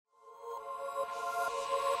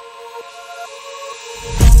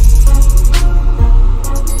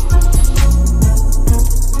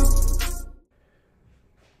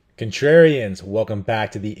Contrarians, welcome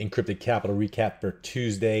back to the Encrypted Capital Recap for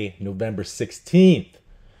Tuesday, November 16th.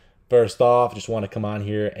 First off, just want to come on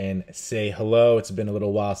here and say hello. It's been a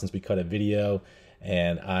little while since we cut a video,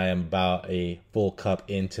 and I am about a full cup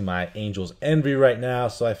into my Angel's Envy right now,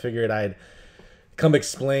 so I figured I'd come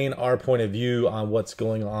explain our point of view on what's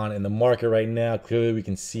going on in the market right now. Clearly, we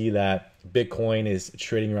can see that Bitcoin is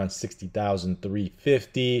trading around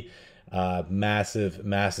 60,350.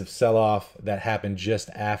 Massive sell-off that happened just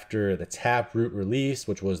after the Taproot release,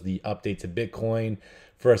 which was the update to Bitcoin.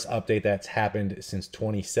 First update that's happened since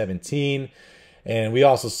 2017. And we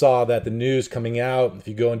also saw that the news coming out, if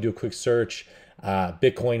you go and do a quick search,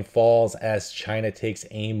 Bitcoin falls as China takes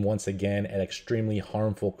aim once again at extremely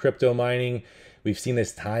harmful crypto mining. We've seen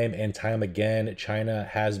this time and time again. China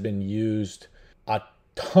has been used a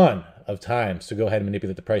ton of times to go ahead and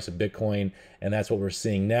manipulate the price of Bitcoin, and that's what we're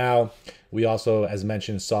seeing now. We also, as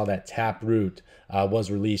mentioned, saw that Taproot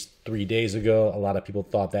was released 3 days ago. A lot of people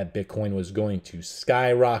thought that Bitcoin was going to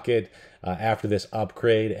skyrocket after this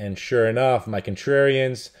upgrade, and sure enough, my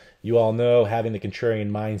contrarians, you all know having the contrarian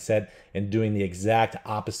mindset and doing the exact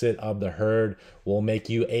opposite of the herd will make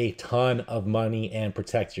you a ton of money and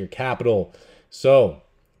protect your capital. So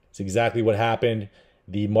it's exactly what happened.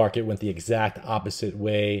 The market went the exact opposite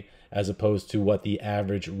way as opposed to what the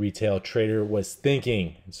average retail trader was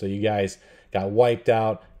thinking. So you guys got wiped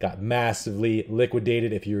out, got massively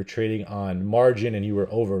liquidated if you were trading on margin and you were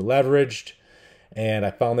over leveraged. And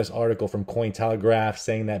I found this article from Cointelegraph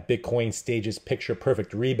saying that Bitcoin stages picture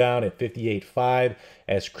perfect rebound at 58.5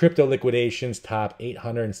 as crypto liquidations top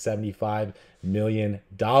 $875 million.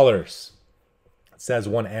 Says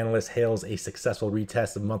one analyst hails a successful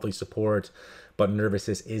retest of monthly support, but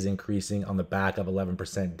nervousness is increasing on the back of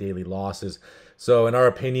 11% daily losses. So in our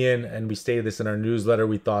opinion, and we stated this in our newsletter,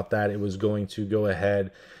 we thought that it was going to go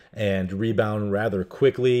ahead and rebound rather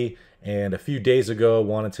quickly. And a few days ago,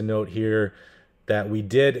 wanted to note here that we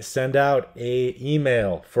did send out an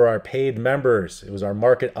email for our paid members. It was our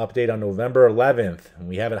market update on November 11th, and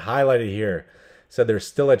we have it highlighted here. Said there's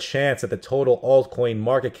still a chance that the total altcoin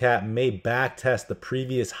market cap may backtest the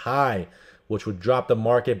previous high, which would drop the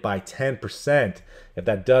market by 10%. If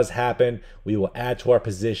that does happen, we will add to our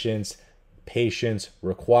positions. Patience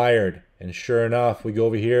required. And sure enough, we go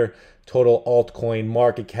over here, total altcoin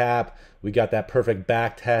market cap. We got that perfect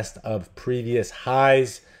backtest of previous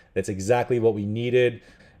highs. That's exactly what we needed.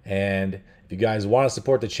 And if you guys want to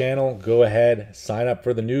support the channel, go ahead, sign up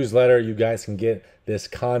for the newsletter. You guys can get this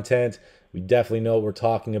content. We definitely know what we're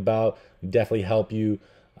talking about. We definitely help you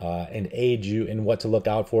and aid you in what to look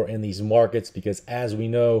out for in these markets, because as we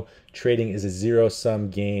know, trading is a zero-sum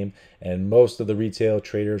game, and most of the retail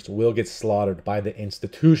traders will get slaughtered by the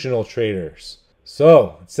institutional traders.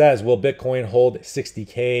 So it says, will Bitcoin hold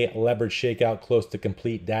 60K? Leverage shakeout close to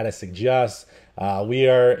complete, data suggests. We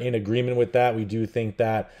are in agreement with that. We do think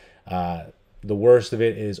that the worst of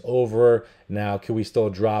it is over. Now, could we still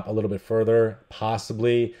drop a little bit further?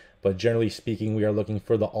 Possibly. But generally speaking, we are looking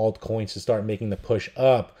for the altcoins to start making the push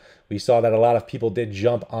up. We saw that a lot of people did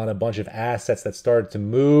jump on a bunch of assets that started to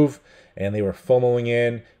move, and they were FOMOing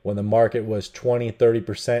in when the market was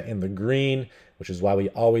 20-30% in the green, which is why we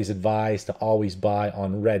always advise to always buy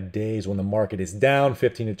on red days when the market is down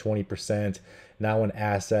 15 to 20%, not when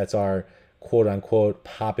assets are quote unquote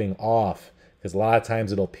popping off. Because a lot of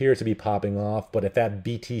times it'll appear to be popping off, but if that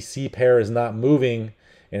BTC pair is not moving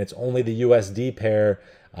and it's only the USD pair,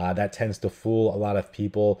 that tends to fool a lot of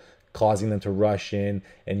people, causing them to rush in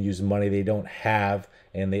and use money they don't have,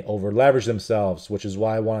 and they over leverage themselves, which is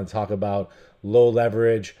why I want to talk about low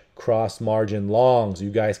leverage cross margin longs.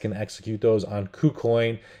 You guys can execute those on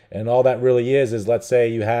KuCoin, and all that really is let's say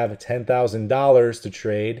you have $10,000 to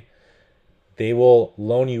trade. They will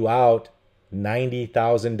loan you out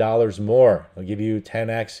 $90,000 more. They'll give you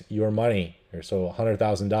 10x your money, or so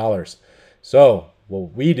 $100,000. So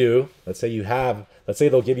what we do, let's say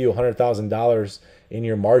they'll give you $100,000 in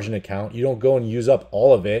your margin account. You don't go and use up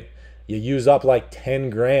all of it. You use up like 10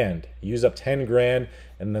 grand. You use up 10 grand,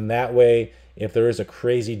 and then that way, if there is a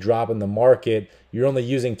crazy drop in the market, you're only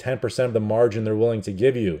using 10% of the margin they're willing to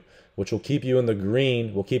give you, which will keep you in the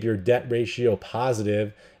green, will keep your debt ratio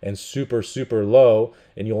positive and super, super low,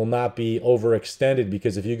 and you will not be overextended.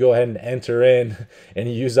 Because if you go ahead and enter in and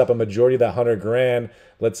you use up a majority of that 100 grand,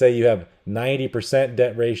 let's say you have 90%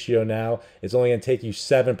 debt ratio now, it's only going to take you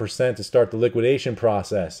 7% to start the liquidation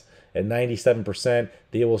process. At 97%,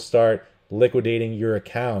 they will start liquidating your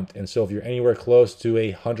account. And so if you're anywhere close to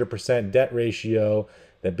a 100% debt ratio,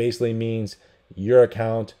 that basically means your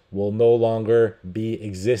account will no longer be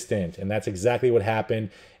existent. And that's exactly what happened.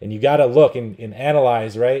 And you got to look and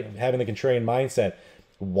analyze, right? Having the contrarian mindset.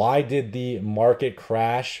 Why did the market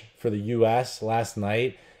crash for the US last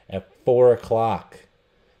night at 4 o'clock?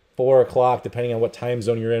 4 o'clock, depending on what time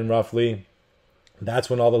zone you're in roughly.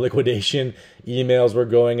 That's when all the liquidation emails were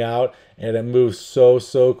going out, and it moved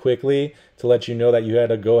so quickly to let you know that you had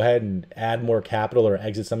to go ahead and add more capital or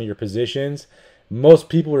exit some of your positions. Most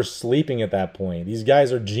people are sleeping at that point. These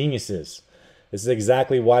guys are geniuses. This is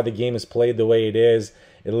exactly why the game is played the way it is.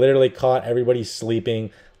 It literally caught everybody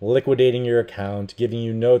sleeping, liquidating your account, giving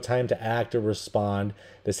you no time to act or respond.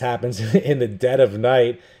 This happens in the dead of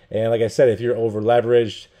night. And like I said, if you're over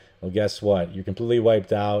leveraged, well, guess what? You're completely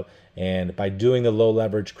wiped out. And by doing the low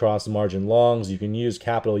leverage cross margin longs, you can use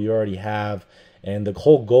capital you already have. And the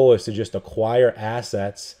whole goal is to just acquire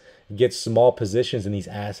assets, get small positions in these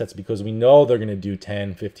assets, because we know they're going to do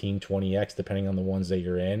 10, 15, 20x depending on the ones that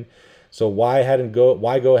you're in. So why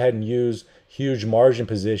go ahead and use huge margin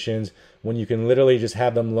positions when you can literally just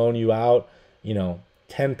have them loan you out,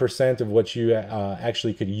 10% of what you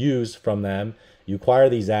actually could use from them. You acquire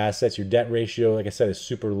these assets, your debt ratio, like I said, is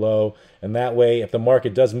super low. And that way, if the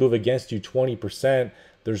market does move against you 20%,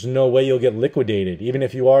 there's no way you'll get liquidated, even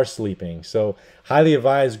if you are sleeping. So highly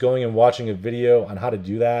advise going and watching a video on how to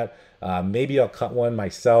do that. Maybe I'll cut one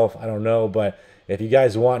myself, I don't know. But if you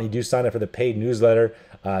guys want, you do sign up for the paid newsletter,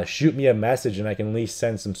 shoot me a message and I can at least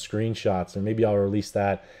send some screenshots, or maybe I'll release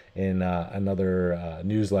that in another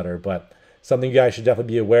newsletter. But something you guys should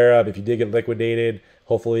definitely be aware of. If you did get liquidated,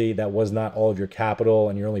 hopefully that was not all of your capital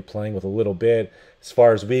and you're only playing with a little bit. As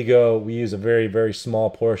far as we go, we use a very small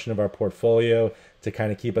portion of our portfolio to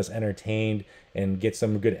kind of keep us entertained and get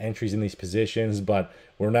some good entries in these positions, but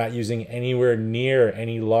we're not using anywhere near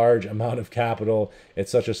any large amount of capital.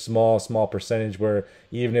 It's such a small percentage where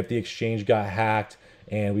even if the exchange got hacked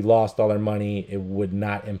and we lost all our money, it would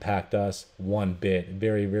not impact us one bit.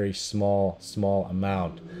 Very small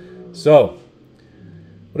amount. So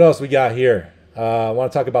what else we got here? I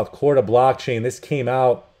want to talk about Corda blockchain. This came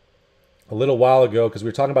out a little while ago because we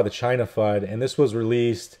were talking about the China FUD, and this was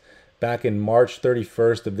released back in March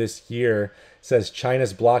 31st of this year. It says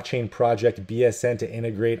China's blockchain project BSN to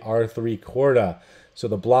integrate R3 Corda. So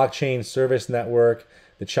the blockchain service network,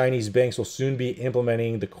 the Chinese banks will soon be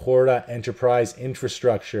implementing the Corda enterprise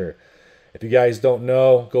infrastructure. If you guys don't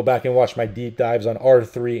know, go back and watch my deep dives on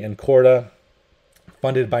R3 and Corda.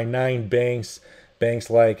 Funded by 9 banks, banks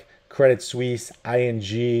like Credit Suisse,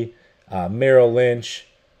 ING, Merrill Lynch.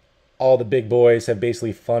 All the big boys have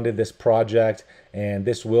basically funded this project, and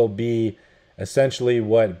this will be essentially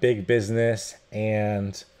what big business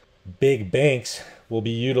and big banks will be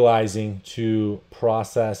utilizing to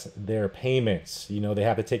process their payments. They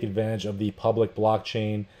have to take advantage of the public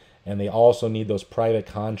blockchain, and they also need those private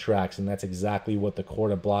contracts, and that's exactly what the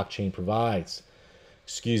Corda blockchain provides.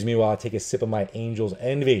 Excuse me while I take a sip of my Angel's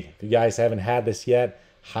Envy. If you guys haven't had this yet,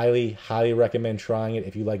 highly recommend trying it.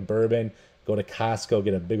 If you like bourbon, go to Costco,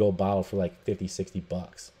 get a big old bottle for like 50, 60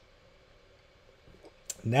 bucks.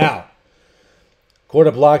 Now,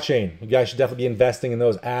 Corda blockchain, you guys should definitely be investing in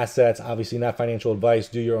those assets. Obviously not financial advice,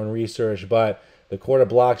 do your own research, but the Corda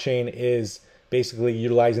blockchain is basically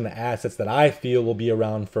utilizing the assets that I feel will be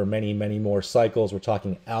around for many more cycles. We're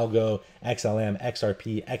talking Algo, XLM,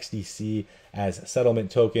 XRP, XDC as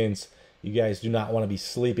settlement tokens. You guys do not want to be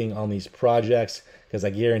sleeping on these projects, because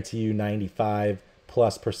I guarantee you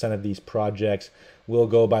 95+% of these projects will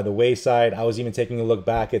go by the wayside. I was even taking a look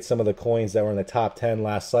back at some of the coins that were in the top 10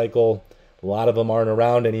 last cycle. A lot of them aren't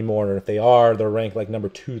around anymore, and if they are, they're ranked like number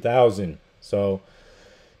 2,000. So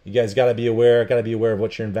you guys got to be aware of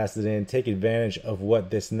what you're invested in. Take advantage of what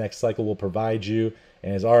this next cycle will provide you.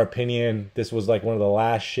 And as our opinion, this was like one of the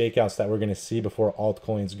last shakeouts that we're going to see before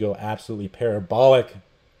altcoins go absolutely parabolic.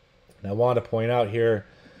 And I want to point out here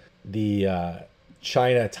the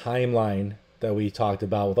China timeline that we talked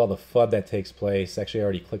about with all the FUD that takes place. Actually, I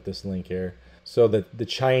already clicked this link here. So the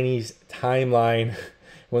Chinese timeline,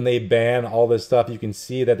 when they ban all this stuff, you can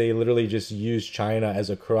see that they literally just use China as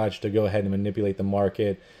a crutch to go ahead and manipulate the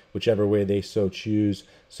market whichever way they so choose.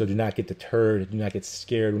 So do not get deterred, do not get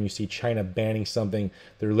scared when you see China banning something.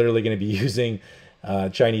 They're literally going to be using,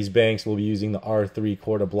 Chinese banks will be using the R3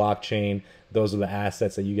 Corda blockchain. Those are the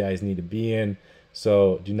assets that you guys need to be in.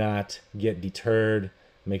 So do not get deterred.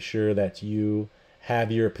 Make sure that you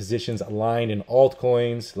have your positions aligned in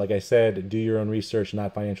altcoins. Like I said, do your own research,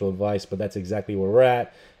 not financial advice, but that's exactly where we're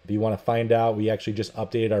at. If you want to find out, we actually just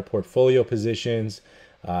updated our portfolio positions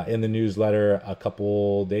in the newsletter a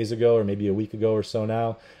couple days ago, or maybe a week ago or so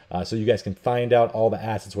now. So you guys can find out all the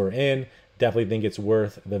assets we're in. Definitely think it's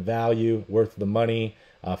worth the value, worth the money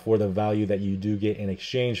for the value that you do get in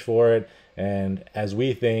exchange for it. And as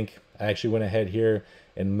we think, I actually went ahead here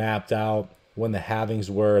and mapped out when the halvings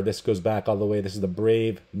were. This goes back all the way. This is the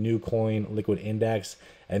Brave New Coin Liquid Index.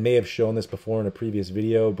 I may have shown this before in a previous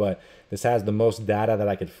video, but this has the most data that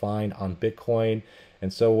I could find on Bitcoin.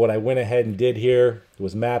 And so what I went ahead and did here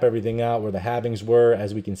was map everything out where the halvings were.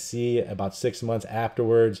 As we can see, about 6 months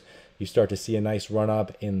afterwards, you start to see a nice run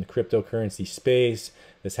up in the cryptocurrency space.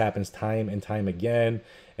 This happens time and time again.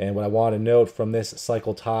 And what I want to note, from this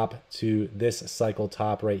cycle top to this cycle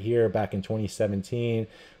top right here back in 2017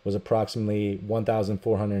 was approximately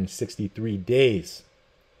 1,463 days.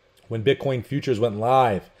 When Bitcoin futures went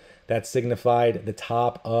live, that signified the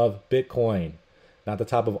top of Bitcoin. Not the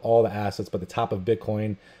top of all the assets, but the top of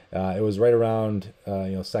Bitcoin. It was right around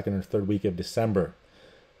second or third week of December.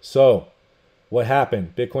 So what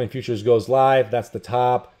happened? Bitcoin futures goes live. That's the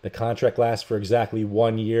top. The contract lasts for exactly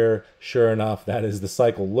 1 year. Sure enough, that is the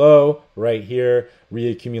cycle low right here.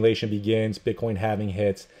 Reaccumulation begins. Bitcoin halving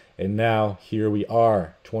hits. And now here we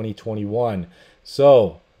are, 2021.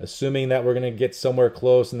 So assuming that we're going to get somewhere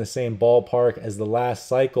close in the same ballpark as the last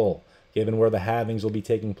cycle, given where the halvings will be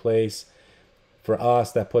taking place, for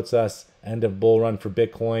us, that puts us end of bull run for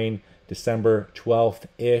Bitcoin, December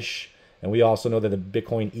 12th-ish. And we also know that the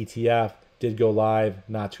Bitcoin ETF did go live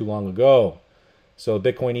not too long ago. So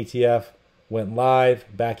Bitcoin ETF went live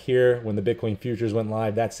back here when the Bitcoin futures went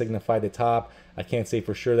live. That signified the top. I can't say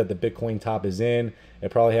for sure that the Bitcoin top is in. It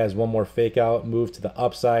probably has one more fake out move to the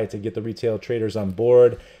upside to get the retail traders on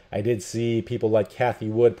board. I did see people like Kathy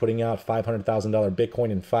Wood putting out $500,000 Bitcoin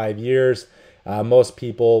in 5 years. Most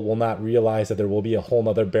people will not realize that there will be a whole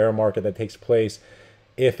nother bear market that takes place.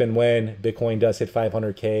 If and when Bitcoin does hit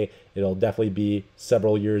 500K, it'll definitely be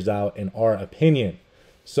several years out in our opinion.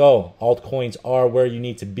 So altcoins are where you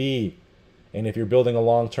need to be. And if you're building a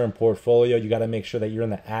long-term portfolio, you got to make sure that you're in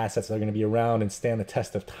the assets that are going to be around and stand the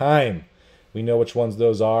test of time. We know which ones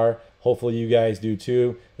those are. Hopefully you guys do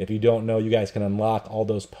too. If you don't know, you guys can unlock all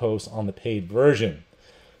those posts on the paid version.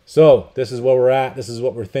 So this is where we're at. This is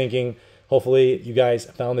what we're thinking. Hopefully you guys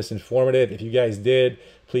found this informative. If you guys did,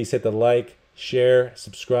 please hit the like, share,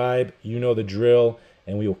 subscribe. You know the drill,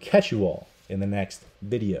 and we will catch you all in the next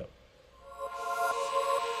video.